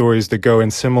many stories that go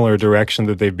in similar direction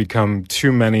that they've become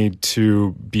too many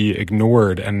to be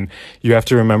ignored. And you have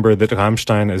to remember that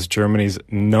Rammstein is Germany's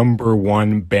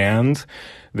 #1 band.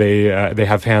 They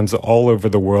have fans all over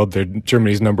the world. They're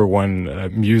Germany's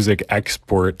 #1 music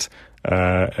export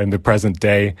in the present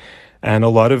day. And a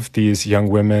lot of these young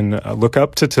women look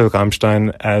up to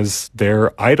Rammstein as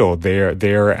their idol. They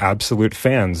are absolute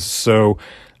fans. So,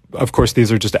 of course,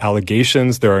 these are just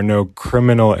allegations. There are no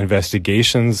criminal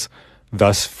investigations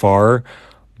thus far.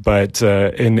 But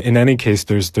in any case,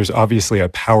 there's obviously a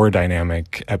power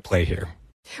dynamic at play here.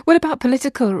 What about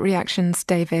political reactions,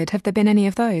 David? Have there been any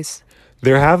of those?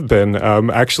 There have been.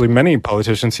 Actually, many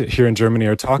politicians here in Germany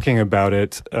are talking about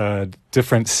it.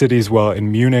 Different cities, well,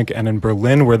 in Munich and in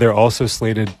Berlin, where they're also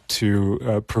slated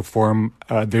to perform.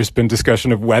 There's been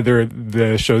discussion of whether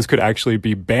the shows could actually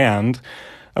be banned.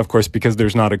 Of course, because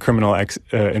there's not a criminal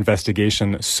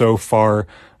investigation so far,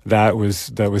 that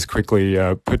was quickly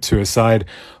put to a side.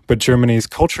 But Germany's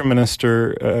culture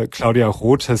minister, Claudia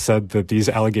Roth, has said that these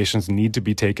allegations need to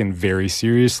be taken very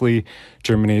seriously.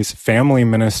 Germany's family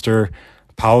minister,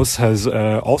 Paus, has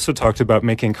also talked about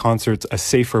making concerts a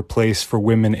safer place for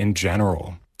women in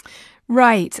general.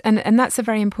 Right. And that's a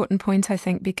very important point, I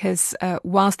think, because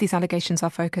whilst these allegations are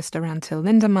focused around Till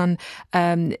Lindemann,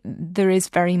 there is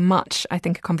very much, I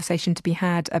think, a conversation to be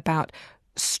had about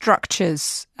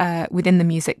structures within the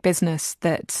music business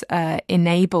that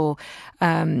enable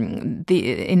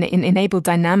enable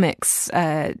dynamics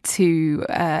to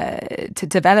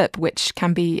develop, which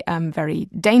can be very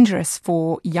dangerous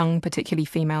for young, particularly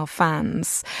female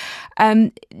fans.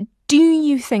 Do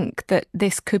you think that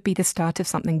this could be the start of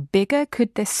something bigger?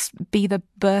 Could this be the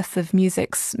birth of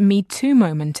music's Me Too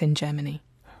moment in Germany?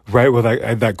 Right. Well,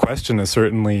 that question is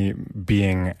certainly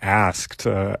being asked.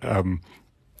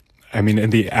 I mean, in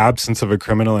the absence of a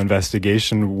criminal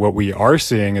investigation, what we are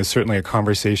seeing is certainly a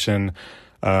conversation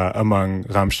among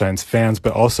Rammstein's fans,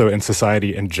 but also in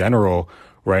society in general,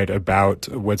 right, about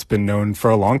what's been known for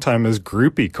a long time as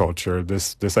groupie culture,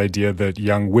 this idea that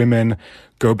young women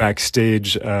go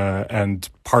backstage and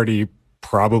party,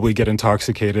 probably get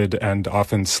intoxicated, and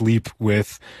often sleep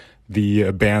with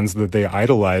the bands that they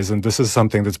idolize. And this is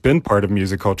something that's been part of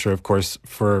music culture, of course,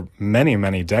 for many,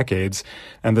 many decades,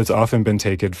 and that's often been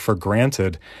taken for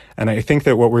granted. And I think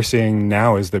that what we're seeing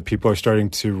now is that people are starting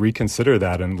to reconsider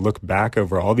that and look back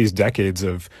over all these decades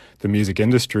of the music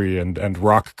industry and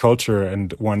rock culture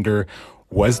and wonder,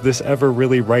 was this ever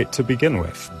really right to begin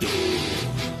with?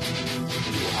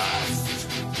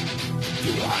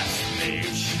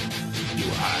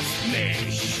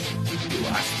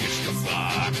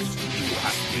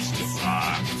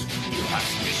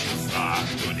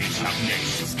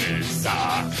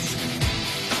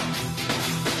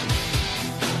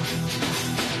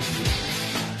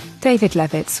 David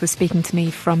Levitz was speaking to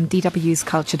me from DW's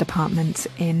Culture Department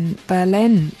in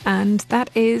Berlin. And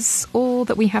that is all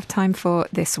that we have time for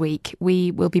this week. We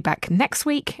will be back next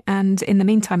week. And in the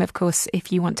meantime, of course,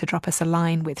 if you want to drop us a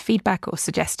line with feedback or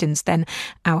suggestions, then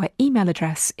our email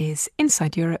address is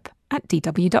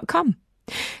insideeurope@dw.com.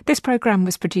 This programme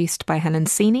was produced by Helen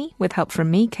Sini, with help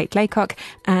from me, Kate Laycock,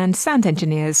 and sound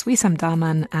engineers Wissam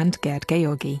Darman and Gerd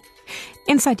Georgi.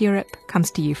 Inside Europe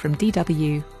comes to you from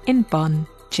DW in Bonn,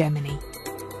 Germany.